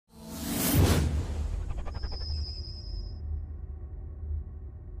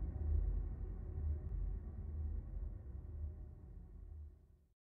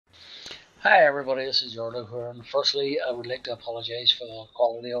Hi everybody, this is Jordan here, and firstly I would like to apologise for the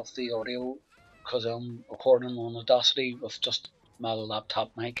quality of the audio because I'm recording on Audacity with just my laptop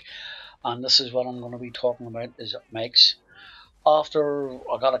mic, and this is what I'm going to be talking about is mics. After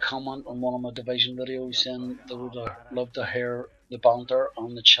I got a comment on one of my division videos saying they would love to hear the banter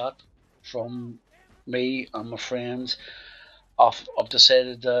and the chat from me and my friends, I've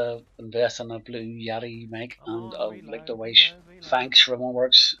decided to invest in a Blue Yeti mic, and I would like to wish thanks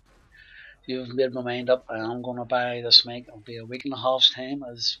Riddimworks. You've made my mind up. I am going to buy this mic. It'll be a week and a half's time.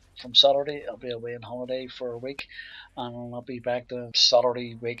 As from Saturday, I'll be away on holiday for a week, and I'll not be back the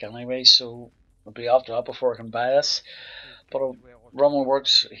Saturday week anyway. So it'll be after that before I can buy this. But Roman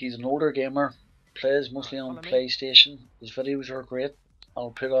works. He's an older gamer, plays mostly on PlayStation. His videos are great. I'll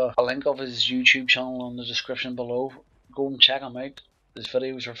put a link of his YouTube channel in the description below. Go and check him out. His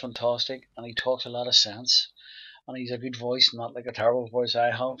videos are fantastic, and he talks a lot of sense. And he's a good voice, not like a terrible voice I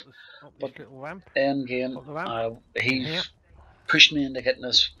have. But in game, he's pushed me into getting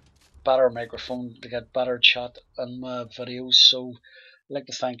this better microphone to get better chat in my videos. So I'd like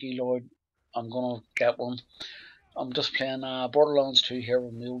to thank you, Lloyd. I'm gonna get one. I'm just playing Borderlands 2 here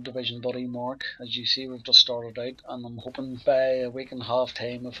with my old division buddy Mark. As you see, we've just started out, and I'm hoping by a week and a half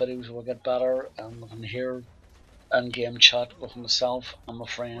time the videos will get better and we can hear in-game chat with myself and my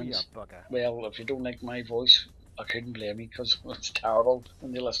friends. Well, if you don't like my voice, I couldn't blame you because it's terrible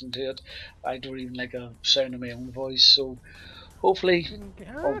when you listen to it. I don't even like a sound of my own voice, so hopefully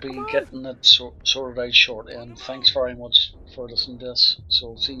I'll be getting it sorted out shortly. And thanks very much for listening to this.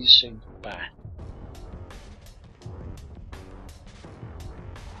 So see you soon. Bye.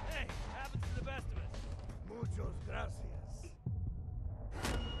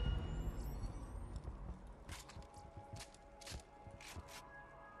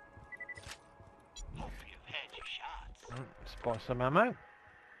 Spot some ammo.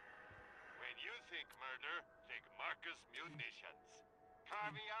 When you think murder, think Marcus Munitions.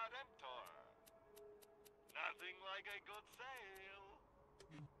 Caveat emptor. Nothing like a good sale.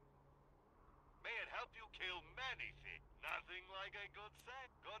 May it help you kill many things. Nothing like a good sale.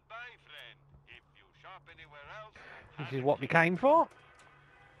 Goodbye, friend. If you shop anywhere else, this is what we came for.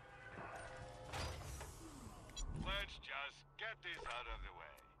 Let's just get this out of the way.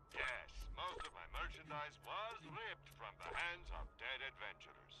 Yes, most of my merchandise was ripped from the hands of dead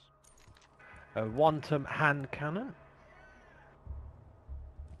adventurers. A Wantum hand cannon.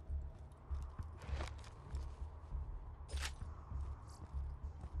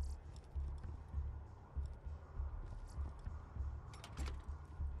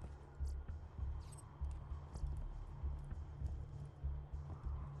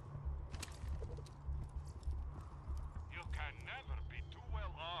 You can never be too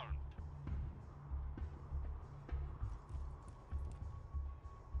well armed.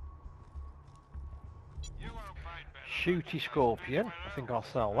 You won't find better Shooty Scorpion. I think I'll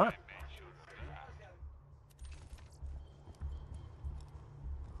sell that.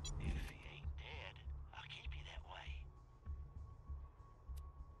 If he ain't dead, I'll keep you that way.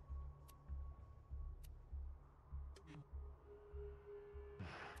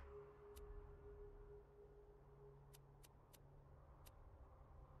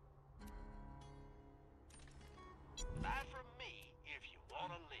 Buy from me if you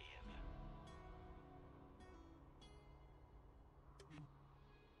want to live.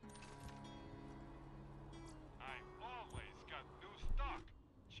 I've always got new stock.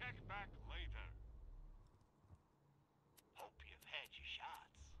 Check back later. Hope you've had your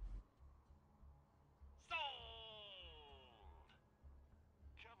shots. Sold!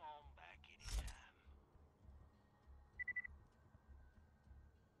 Come on back anytime.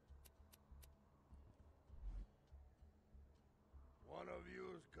 One of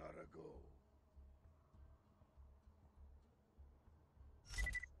you's gotta go.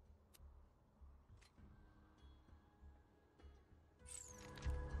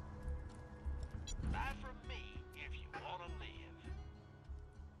 Buy from me if you want to live.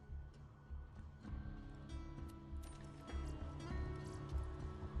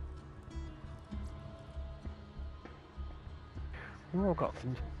 Oh, I've got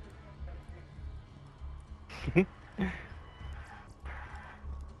some. Yeah!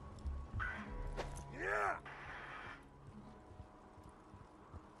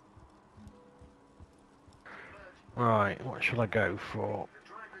 Right, what shall I go for?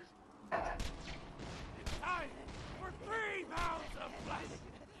 Time for 3 pounds of flesh!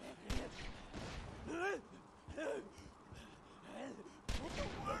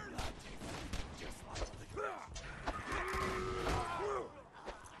 Just like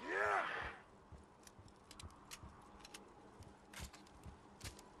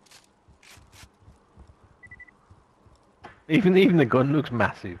Even the gun looks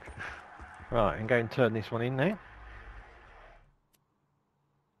massive. Right, I'm going to turn this one in now.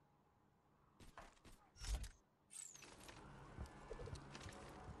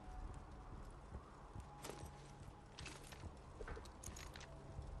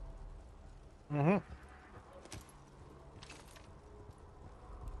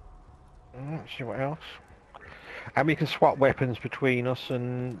 See what else. And we can swap weapons between us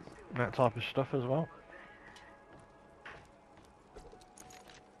and that type of stuff as well.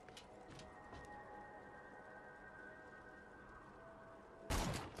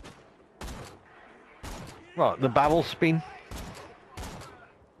 Right, the barrel spin.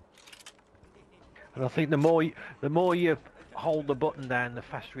 And I think the more you hold the button down, the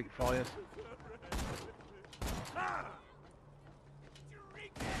faster it fires.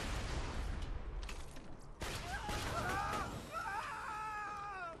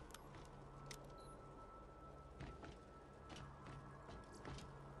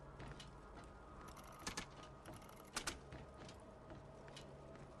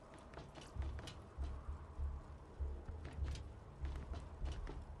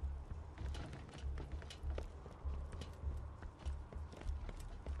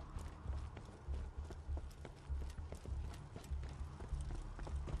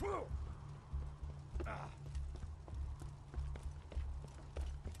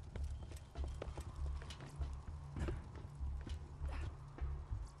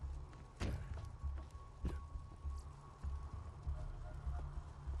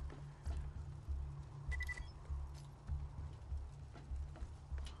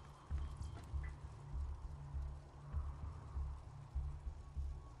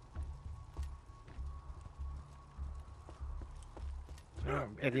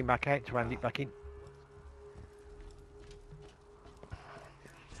 Heading back out to hand it back in.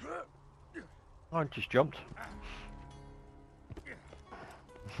 I just jumped.